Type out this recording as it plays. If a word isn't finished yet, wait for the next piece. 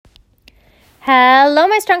Hello,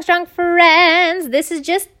 my strong friends. This is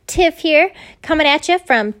just Tiff here, coming at you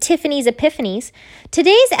from Tiffany's Epiphanies.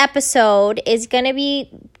 Today's episode is going to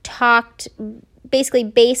be basically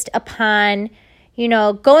based upon,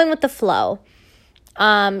 going with the flow.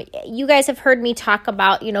 You guys have heard me talk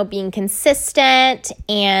about, being consistent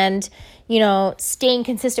and, staying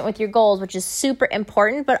consistent with your goals, which is super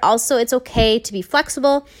important, but also it's okay to be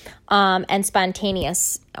flexible and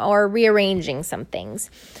spontaneous or rearranging some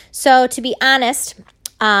things. So to be honest,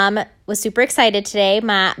 was super excited today.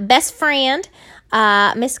 My best friend,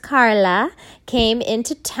 Miss Carla, came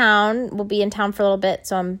into town. We'll be in town for a little bit,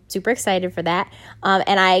 so I'm super excited for that.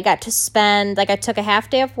 And I got to spend, I took a half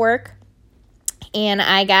day of work, and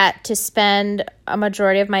I got to spend a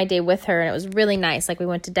majority of my day with her, and it was really nice. We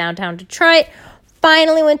went to downtown Detroit,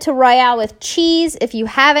 finally went to Royale with Cheese. If you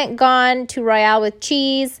haven't gone to Royale with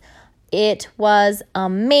Cheese, it was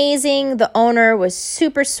amazing. The owner was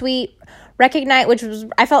super sweet,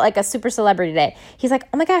 I felt like a super celebrity today. He's like,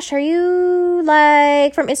 "Oh my gosh, are you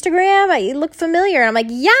from Instagram? You look familiar." And I'm like,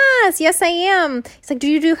 yes, I am. He's like, "Do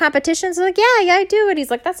you do competitions?" I'm like, yeah, I do. And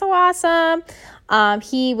he's like, "That's so awesome."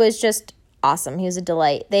 He was just awesome. He was a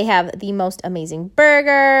delight. They have the most amazing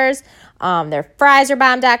burgers. Their fries are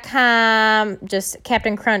bomb.com. Just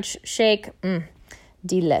Captain Crunch shake.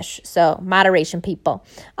 Delish. So moderation, people.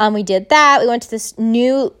 We did that. We went to this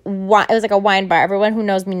new wine. It was like a wine bar. Everyone who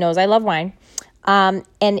knows me knows I love wine.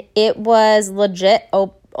 And it was legit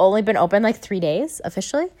only been open 3 days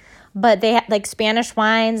officially, but they had Spanish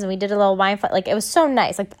wines, and we did a little wine fight. It was so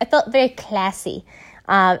nice. I felt very classy,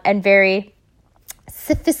 and very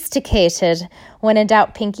sophisticated. When in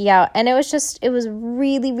doubt, pinky out. And it was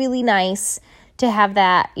really, really nice to have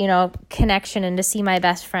that, connection and to see my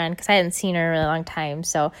best friend, because I hadn't seen her in a really long time.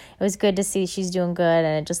 So it was good to see she's doing good,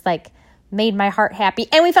 and it just made my heart happy.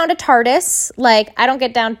 And we found a TARDIS. I don't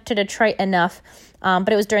get down to Detroit enough,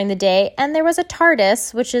 but it was during the day, and there was a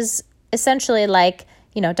TARDIS, which is essentially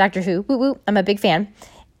Doctor Who. Woo woo. I'm a big fan.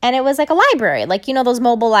 And it was a library, those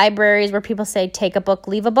mobile libraries where people say take a book,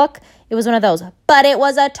 leave a book. It was one of those, but it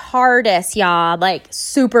was a TARDIS, y'all,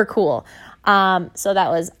 super cool. So that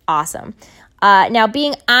was awesome. Now,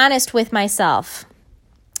 being honest with myself,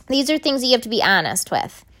 these are things that you have to be honest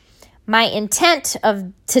with. My intent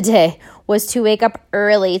of today was to wake up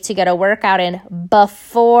early to get a workout in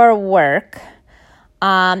before work.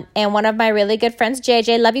 And one of my really good friends,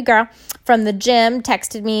 JJ, love you, girl, from the gym,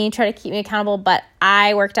 texted me, tried to keep me accountable, but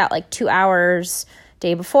I worked out 2 hours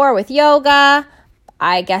day before with yoga.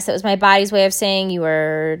 I guess it was my body's way of saying you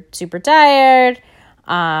were super tired,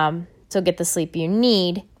 so get the sleep you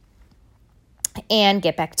need and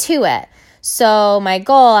get back to it. So my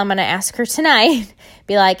goal, I'm going to ask her tonight,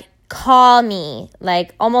 be call me,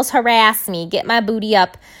 almost harass me, get my booty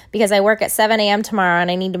up, because I work at 7 a.m. tomorrow, and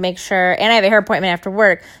I need to make sure, and I have a hair appointment after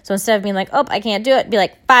work. So instead of being I can't do it, be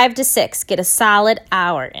 5 to 6, get a solid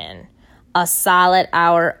hour in, a solid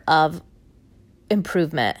hour of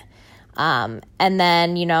improvement. And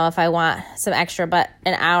then, if I want some extra, but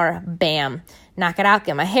an hour, bam, knock it out,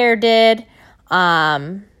 get my hair did.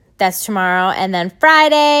 That's tomorrow. And then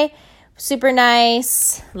Friday, super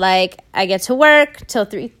nice. I get to work till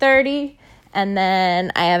 3:30, and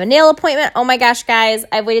then I have a nail appointment. Oh my gosh, guys,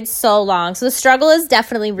 I've waited so long. So the struggle is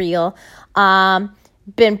definitely real.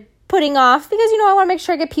 Been putting off because, I want to make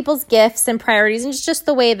sure I get people's gifts and priorities, and it's just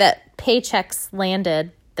the way that paychecks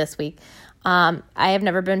landed this week. I have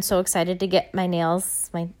never been so excited to get my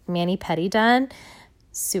nails, my mani-pedi done.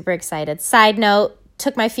 Super excited. Side note,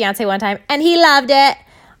 took my fiance one time, and he loved it.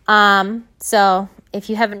 So if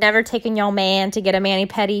you have never taken your man to get a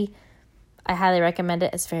mani-pedi, I highly recommend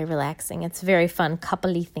it. It's very relaxing. It's a very fun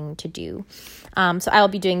coupley thing to do. So I will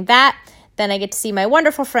be doing that. Then I get to see my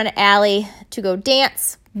wonderful friend Allie to go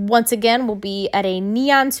dance. Once again, we'll be at a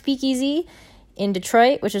neon speakeasy in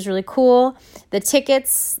Detroit, which is really cool. The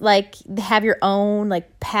tickets, have your own,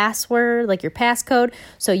 password, your passcode.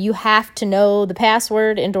 So you have to know the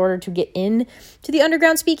password in order to get in to the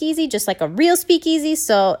underground speakeasy, just like a real speakeasy.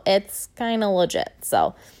 So it's kind of legit.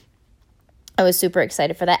 So I was super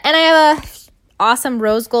excited for that. And I have a awesome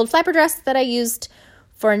rose gold flapper dress that I used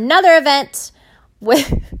for another event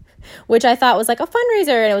which I thought was a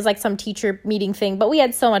fundraiser, and it was some teacher meeting thing, but we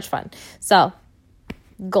had so much fun. So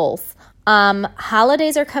goals.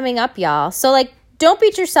 Holidays are coming up, y'all. So don't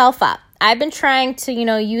beat yourself up. I've been trying to,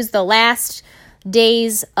 use the last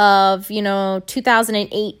days of,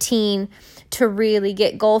 2018 to really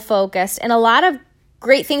get goal focused. And a lot of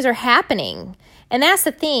great things are happening. And that's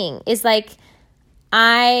the thing is I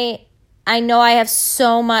know I have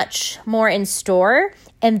so much more in store,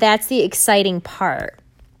 and that's the exciting part.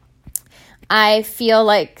 I feel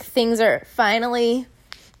like things are finally,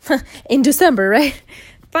 in December, right?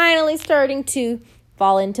 Finally starting to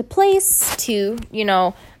fall into place to,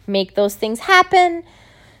 make those things happen,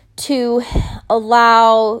 to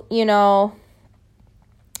allow,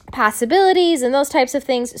 possibilities and those types of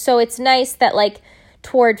things. So it's nice that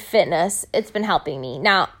toward fitness, it's been helping me.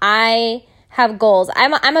 Now, I have goals.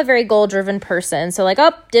 I'm a very goal-driven person. So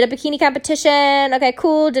did a bikini competition. Okay,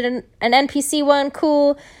 cool. Did an NPC one.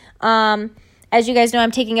 Cool. As you guys know,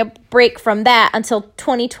 I'm taking a break from that until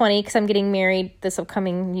 2020 because I'm getting married this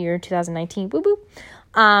upcoming year, 2019. Woo woo.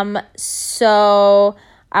 So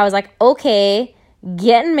I was like, okay,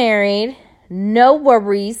 getting married, no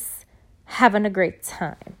worries, having a great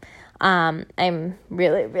time. I'm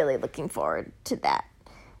really, really looking forward to that.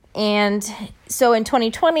 And so in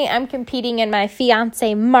 2020, I'm competing, and my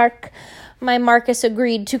fiance, Marcus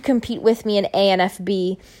agreed to compete with me in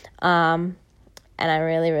ANFB. And I'm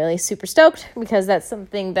really, really super stoked because that's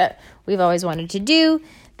something that we've always wanted to do,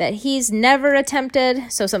 that he's never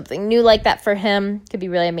attempted. So something new like that for him could be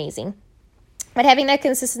really amazing. But having that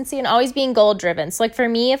consistency and always being goal driven. So for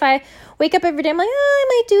me, if I wake up every day, I'm like, I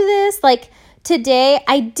might do this. Today,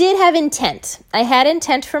 I did have intent. I had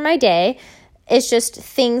intent for my day. It's just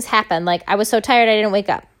things happen. I was so tired I didn't wake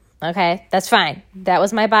up. Okay, that's fine. That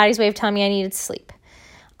was my body's way of telling me I needed to sleep.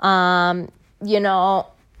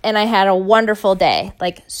 And I had a wonderful day,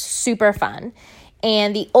 super fun.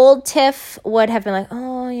 And the old Tiff would have been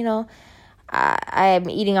I'm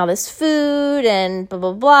eating all this food and blah,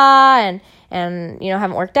 blah, blah, and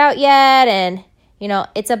haven't worked out yet. And,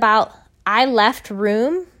 it's about, I left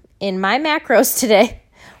room in my macros today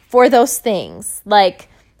for those things,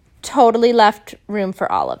 totally left room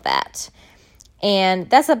for all of that. And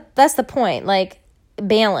that's the point,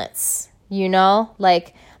 balance,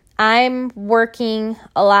 I'm working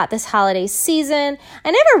a lot this holiday season.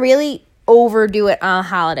 I never really overdo it on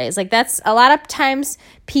holidays. That's a lot of times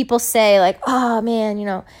people say oh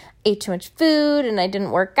man, ate too much food and I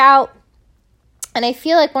didn't work out. And I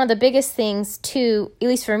feel one of the biggest things too, at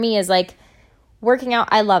least for me, is working out.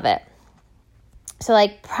 I love it. So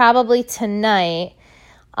probably tonight,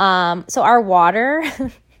 so our water,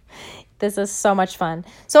 this is so much fun.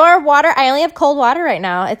 So our water, I only have cold water right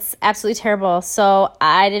now. It's absolutely terrible. So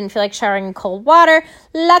I didn't feel like showering in cold water.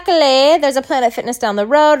 Luckily, there's a Planet Fitness down the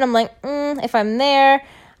road. And I'm if I'm there,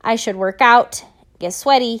 I should work out, get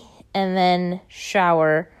sweaty, and then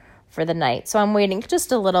shower for the night. So I'm waiting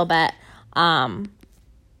just a little bit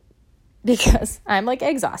because I'm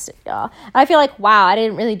exhausted, y'all. I feel wow, I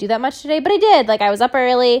didn't really do that much today, but I did. I was up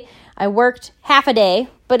early. I worked half a day,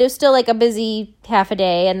 but it was still a busy half a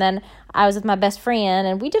day. And then I was with my best friend,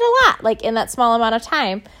 and we did a lot, in that small amount of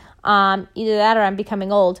time. Either that or I'm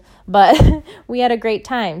becoming old, but we had a great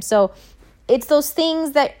time. So it's those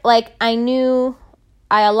things that, I knew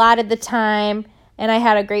I allotted the time, and I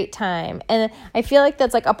had a great time. And I feel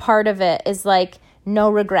that's, a part of it is, no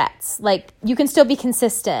regrets. You can still be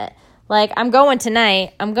consistent. I'm going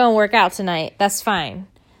tonight. I'm going to work out tonight. That's fine.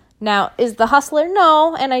 Now, is the hustler?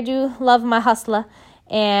 No, and I do love my hustler.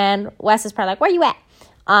 And Wes is probably where you at?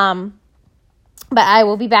 But I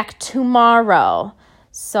will be back tomorrow.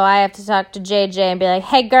 So I have to talk to JJ and be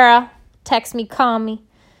hey, girl, text me, call me,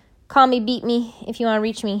 beat me if you want to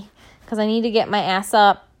reach me, because I need to get my ass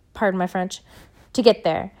up, pardon my French, to get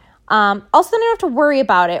there. Also, then I don't have to worry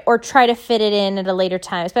about it or try to fit it in at a later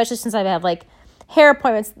time, especially since I have hair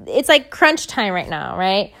appointments. It's crunch time right now,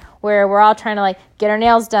 right? Where we're all trying to get our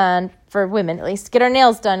nails done, for women at least, get our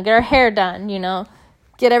nails done, get our hair done,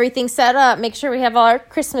 get everything set up, make sure we have all our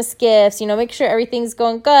Christmas gifts, make sure everything's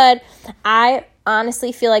going good. I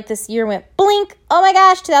honestly feel this year went blink. Oh my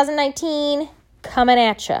gosh, 2019 coming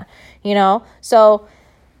at you, So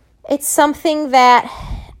it's something that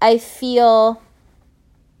I feel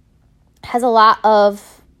has a lot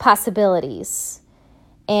of possibilities.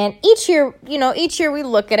 And each year we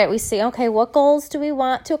look at it, we say, okay, what goals do we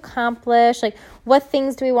want to accomplish? What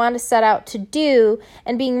things do we want to set out to do?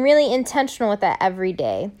 And being really intentional with that every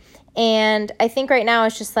day. And I think right now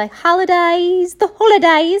it's just the holidays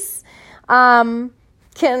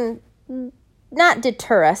can not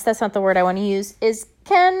deter us. That's not the word I want to use.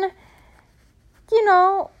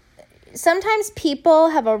 Sometimes people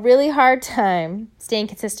have a really hard time staying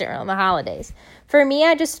consistent around the holidays. For me,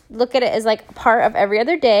 I just look at it as part of every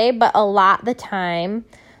other day, but a lot the time.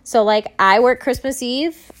 So I work Christmas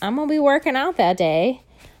Eve. I'm going to be working out that day.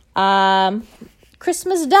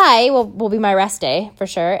 Christmas Day will be my rest day for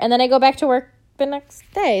sure. And then I go back to work the next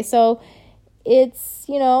day. So it's,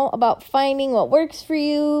 about finding what works for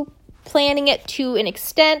you, planning it to an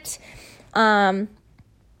extent.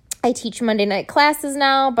 I teach Monday night classes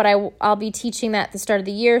now, but I'll be teaching that at the start of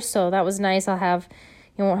the year, so that was nice. You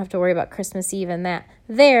won't have to worry about Christmas Eve and that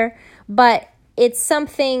there, but it's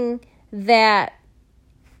something that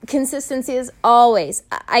consistency is always.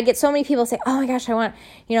 I get so many people say, oh my gosh,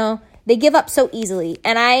 they give up so easily,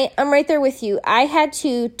 and I'm right there with you. I had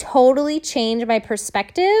to totally change my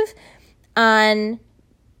perspective on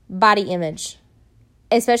body image,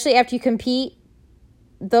 especially after you compete.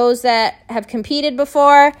 Those that have competed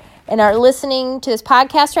before and are listening to this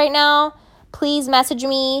podcast right now, please message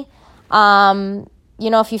me.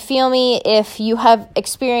 If you feel me, if you have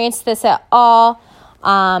experienced this at all.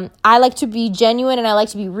 I like to be genuine and I like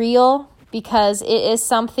to be real because it is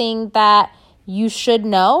something that you should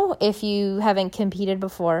know if you haven't competed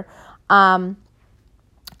before. You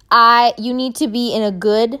need to be in a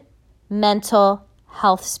good mental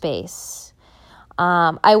health space.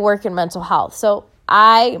 I work in mental health, so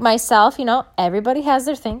I myself, everybody has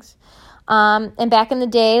their things. And back in the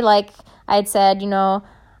day, like I had said,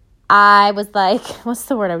 I was like, what's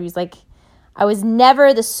the word I use? Like, I was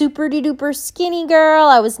never the super duper skinny girl.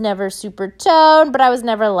 I was never super toned, but I was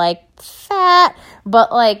never like fat.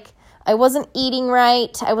 But like, I wasn't eating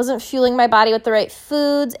right. I wasn't fueling my body with the right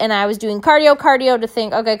foods. And I was doing cardio to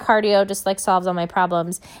think, okay, cardio just like solves all my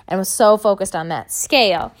problems. And was so focused on that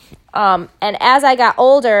scale. And as I got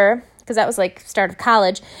older, because that was like start of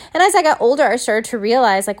college. And as I got older, I started to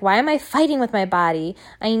realize, like, why am I fighting with my body?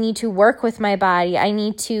 I need to work with my body. I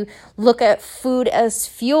need to look at food as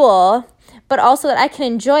fuel, but also that I can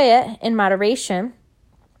enjoy it in moderation,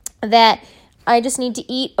 that I just need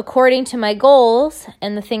to eat according to my goals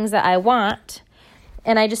and the things that I want,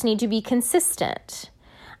 and I just need to be consistent.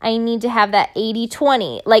 I need to have that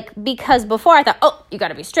 80-20, because before I thought, you got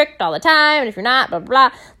to be strict all the time, and if you're not, blah, blah,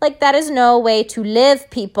 blah. That is no way to live,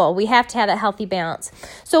 people. We have to have that healthy balance.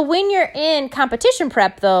 So when you're in competition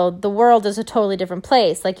prep, though, the world is a totally different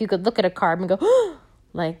place. Like, you could look at a carb and go,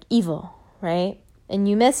 like, evil, right? And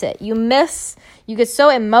you miss it. You get so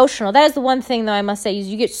emotional. That is the one thing, though, I must say, is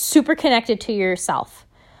you get super connected to yourself.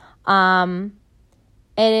 And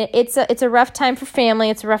it's a rough time for family.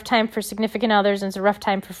 It's a rough time for significant others, and it's a rough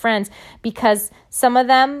time for friends, because some of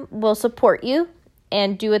them will support you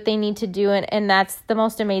and do what they need to do, and that's the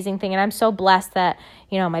most amazing thing. And I'm so blessed that,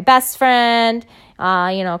 my best friend,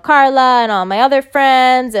 Carla, and all my other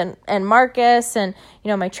friends, and Marcus, and,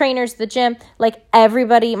 my trainers at the gym, like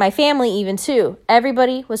everybody, my family even too,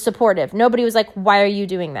 everybody was supportive. Nobody was like, why are you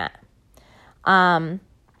doing that?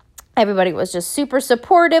 Everybody was just super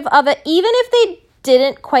supportive of it. Even if they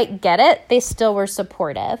didn't quite get it, they still were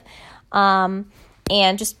supportive. And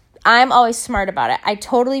just, I'm always smart about it. I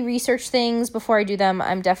totally research things before I do them.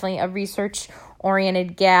 I'm definitely a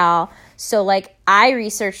research-oriented gal. So, I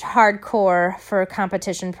researched hardcore for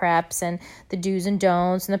competition preps and the do's and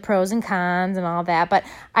don'ts and the pros and cons and all that. But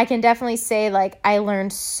I can definitely say, I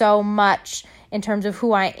learned so much in terms of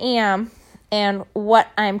who I am and what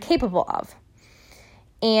I'm capable of.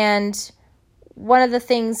 And one of the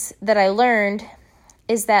things that I learned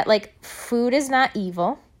is that, food is not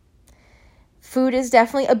evil. Food is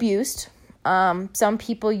definitely abused. Some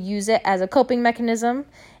people use it as a coping mechanism,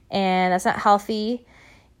 and that's not healthy.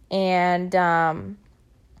 And,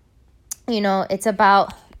 it's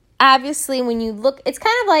about, obviously, when you look, it's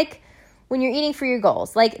kind of like when you're eating for your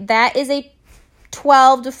goals. That is a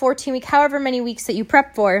 12 to 14 week, however many weeks that you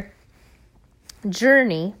prep for,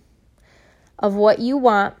 journey of what you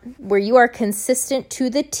want, where you are consistent to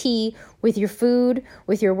the T with your food,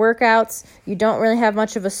 with your workouts. You don't really have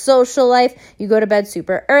much of a social life. You go to bed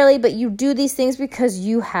super early, but you do these things because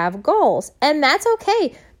you have goals. And that's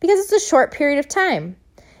okay, because it's a short period of time.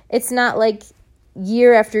 It's not like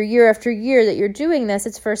year after year after year that you're doing this.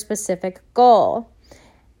 It's for a specific goal.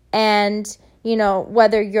 And,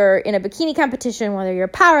 whether you're in a bikini competition, whether you're a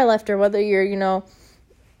power lifter, whether you're,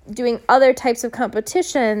 doing other types of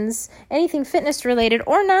competitions, anything fitness related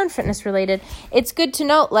or non-fitness related, it's good to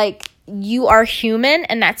note, you are human,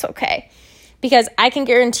 and that's okay. Because I can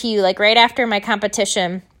guarantee you, right after my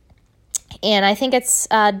competition, and I think it's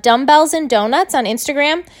Dumbbells and Donuts on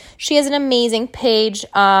Instagram, she has an amazing page,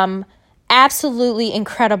 absolutely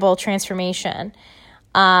incredible transformation.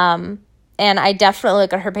 And I definitely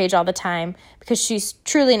look at her page all the time because she's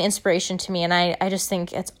truly an inspiration to me, and I just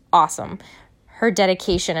think it's awesome, her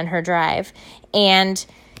dedication and her drive. And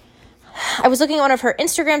I was looking at one of her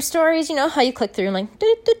Instagram stories, how you click through and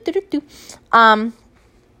and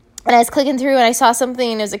I was clicking through and I saw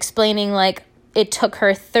something and it was explaining it took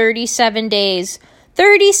her 37 days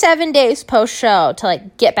post show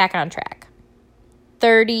to get back on track.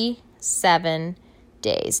 37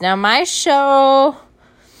 days. Now my show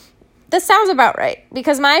this sounds about right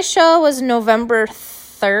because my show was November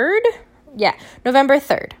 3rd. Yeah, November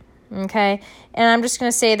 3rd. Okay. And I'm just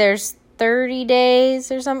going to say there's 30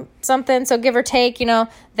 days or something. So give or take,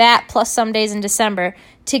 that plus some days in December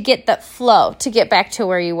to get the flow, to get back to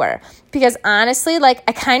where you were. Because honestly, I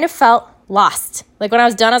kind of felt lost. When I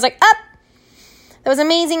was done, I was like, that was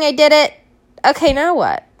amazing. I did it. Okay, now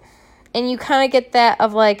what? And you kind of get that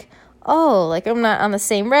of I'm not on the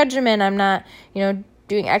same regimen. I'm not,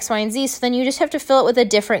 doing X, Y, and Z. So then you just have to fill it with a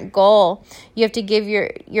different goal. You have to give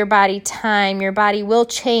your body time. Your body will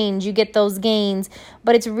change. You get those gains.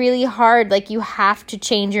 But it's really hard. You have to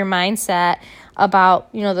change your mindset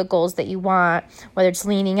about, the goals that you want, whether it's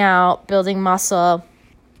leaning out, building muscle,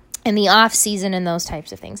 in the off season and those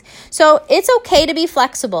types of things. So it's okay to be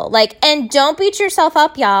flexible. And don't beat yourself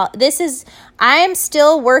up, y'all. I am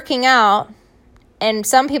still working out. And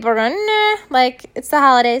some people are going, nah, it's the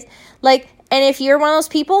holidays. And if you're one of those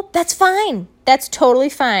people, that's fine. That's totally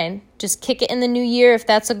fine. Just kick it in the new year if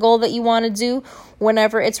that's a goal that you want to do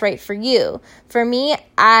whenever it's right for you. For me,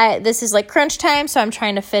 this is crunch time, so I'm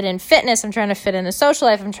trying to fit in fitness. I'm trying to fit in a social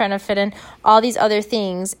life. I'm trying to fit in all these other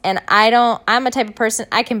things. And I'm a type of person,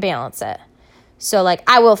 I can balance it. So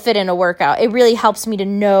I will fit in a workout. It really helps me to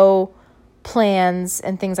know plans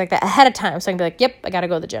and things like that ahead of time. So I can be yep, I got to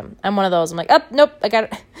go to the gym. I'm one of those. I'm nope, I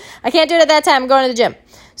can't do it at that time. I'm going to the gym.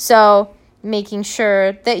 So making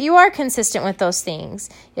sure that you are consistent with those things.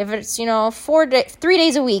 If it's, 3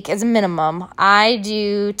 days a week as a minimum, I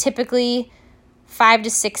do typically 5 to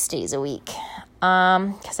 6 days a week.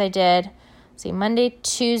 Because I did, Monday,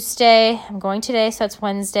 Tuesday, I'm going today, so that's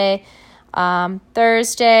Wednesday,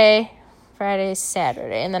 Thursday, Friday,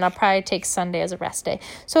 Saturday, and then I'll probably take Sunday as a rest day.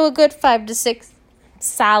 So a good 5 to 6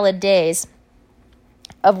 solid days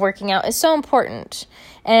of working out is so important.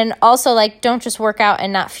 And also, don't just work out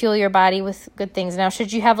and not fuel your body with good things. Now,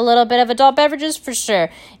 should you have a little bit of adult beverages? For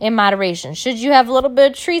sure, in moderation. Should you have a little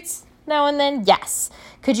bit of treats now and then? Yes.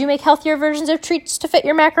 Could you make healthier versions of treats to fit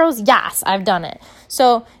your macros? Yes, I've done it.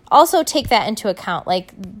 So also take that into account.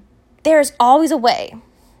 There's always a way.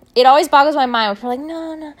 It always boggles my mind when people are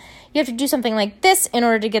no, you have to do something like this in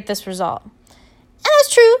order to get this result. And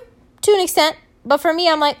that's true to an extent. But for me,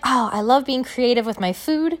 I'm I love being creative with my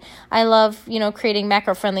food. I love, creating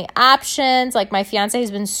macro-friendly options. My fiance has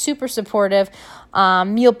been super supportive,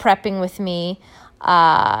 meal prepping with me,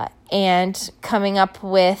 and coming up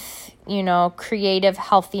with, creative,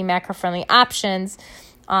 healthy, macro-friendly options,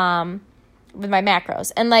 with my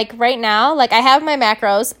macros. And right now, I have my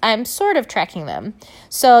macros. I'm sort of tracking them.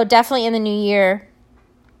 So definitely in the new year,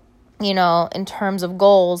 in terms of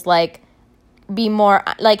goals, be more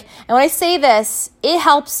and when I say this, it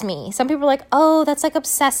helps me. Some people are oh, that's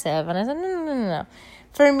obsessive. And I said, no.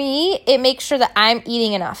 For me, it makes sure that I'm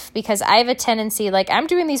eating enough because I have a tendency, I'm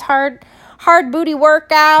doing these hard booty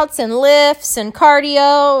workouts and lifts and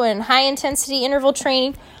cardio and high intensity interval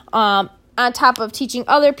training, on top of teaching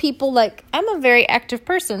other people. I'm a very active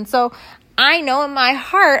person. So I know in my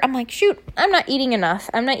heart, I'm shoot, I'm not eating enough.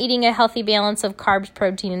 I'm not eating a healthy balance of carbs,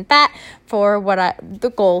 protein, and fat for the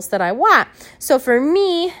goals that I want. So for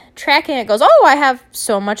me, tracking it goes, I have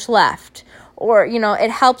so much left. Or, it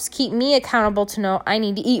helps keep me accountable to know I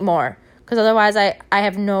need to eat more. Because otherwise I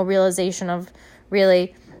have no realization of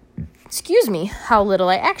really, how little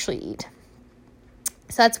I actually eat.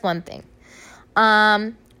 So that's one thing.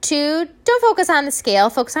 2, don't focus on the scale.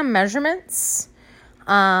 Focus on measurements.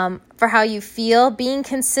 For how you feel, being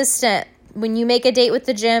consistent. When you make a date with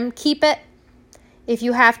the gym, keep it. If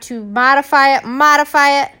you have to modify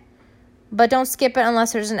it, but don't skip it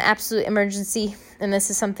unless there's an absolute emergency. And this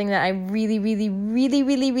is something that I really, really, really,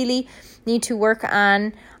 really, really need to work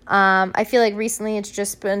on. I feel recently it's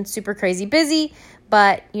just been super crazy busy,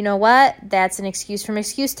 but you know what? That's an excuse from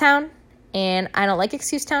Excuse Town, and I don't like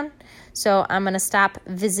Excuse Town. So I'm going to stop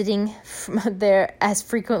visiting there as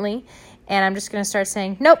frequently. And I'm just going to start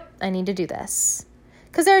saying, nope, I need to do this.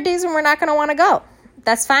 Because there are days when we're not going to want to go.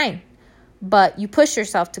 That's fine. But you push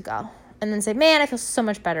yourself to go. And then say, man, I feel so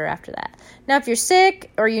much better after that. Now, if you're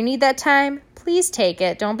sick or you need that time, please take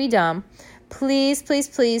it. Don't be dumb. Please, please,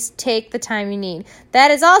 please take the time you need.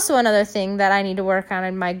 That is also another thing that I need to work on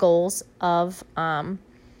in my goals of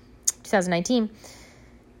 2019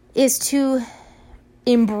 is to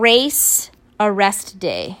embrace a rest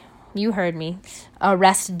day. You heard me. A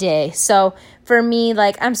rest day. So for me,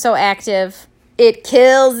 I'm so active. It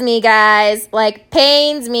kills me, guys.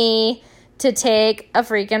 Pains me to take a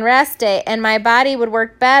freaking rest day. And my body would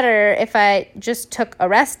work better if I just took a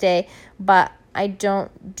rest day. But I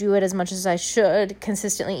don't do it as much as I should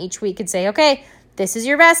consistently each week and say, okay, this is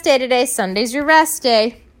your rest day today. Sunday's your rest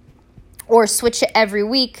day. or switch it every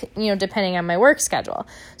week, depending on my work schedule.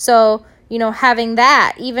 So, having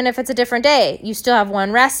that, even if it's a different day, you still have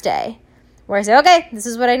one rest day where I say, okay, this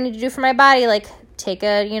is what I need to do for my body. Like take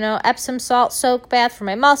a, Epsom salt soak bath for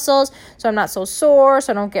my muscles so I'm not so sore,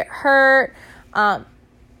 so I don't get hurt.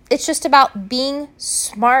 It's just about being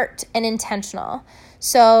smart and intentional.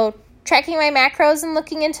 So tracking my macros and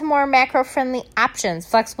looking into more macro-friendly options,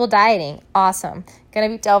 flexible dieting, awesome. Going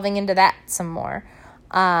to be delving into that some more.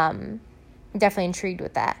 Definitely intrigued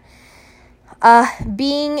with that.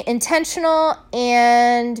 Being intentional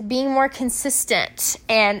and being more consistent.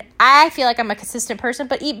 And I feel like I'm a consistent person,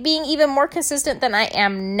 but being even more consistent than I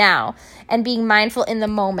am now and being mindful in the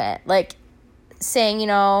moment. Like saying,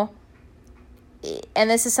 and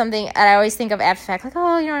this is something that I always think of after the fact, like,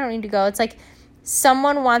 oh, I don't need to go. It's like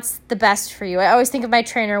someone wants the best for you. I always think of my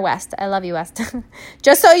trainer, West. I love you, West.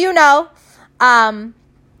 Just so you know,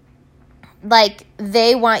 like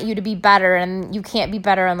they want you to be better, and you can't be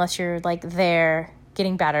better unless you're like there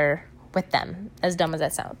getting better with them, as dumb as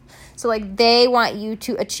that sounds. So like they want you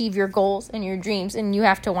to achieve your goals and your dreams, and you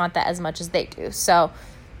have to want that as much as they do. So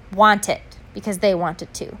want it because they want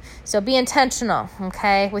it too. So be intentional,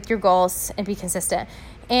 okay, with your goals and be consistent.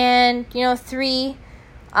 And 3,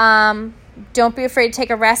 don't be afraid to take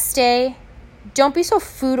a rest day. Don't be so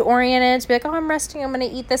food oriented to be like, oh, I'm resting, I'm going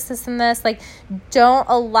to eat this, this, and this. Like, don't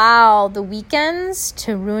allow the weekends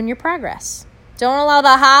to ruin your progress. Don't allow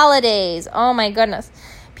the holidays. Oh my goodness.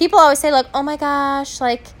 People always say, like, oh my gosh,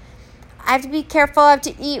 like, I have to be careful, I have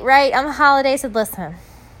to eat right on the holidays. I said, listen,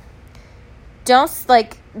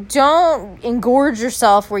 don't engorge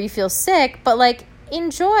yourself where you feel sick, but like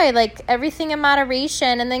enjoy like everything in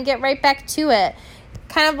moderation and then get right back to it.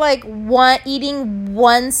 Kind of like eating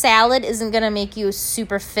one salad isn't going to make you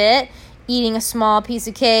super fit. Eating a small piece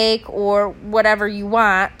of cake or whatever you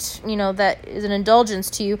want, that is an indulgence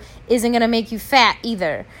to you, isn't going to make you fat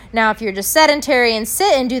either. Now, if you're just sedentary and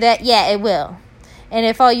sit and do that, yeah, it will. And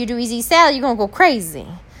if all you do is eat salad, you're going to go crazy.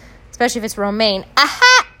 Especially if it's romaine.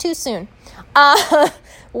 Aha! Too soon.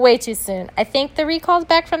 Way too soon. I think the recall's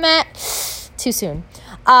back from that. Too soon.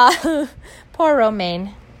 Poor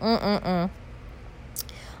romaine.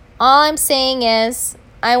 All I'm saying is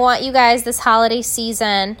I want you guys this holiday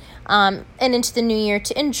season and into the new year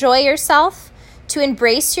to enjoy yourself, to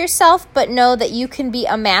embrace yourself, but know that you can be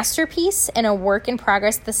a masterpiece and a work in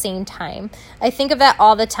progress at the same time. I think of that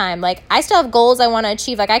all the time. Like, I still have goals I want to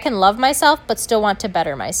achieve. Like, I can love myself, but still want to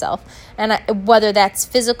better myself. And whether that's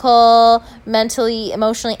physical, mentally,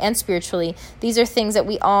 emotionally, and spiritually, these are things that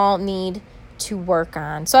we all need to work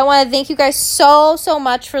on. So I want to thank you guys so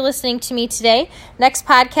much for listening to me today. Next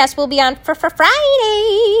podcast will be on for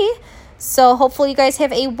Friday. So hopefully you guys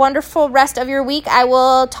have a wonderful rest of your week. I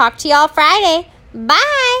will talk to y'all Friday.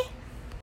 Bye.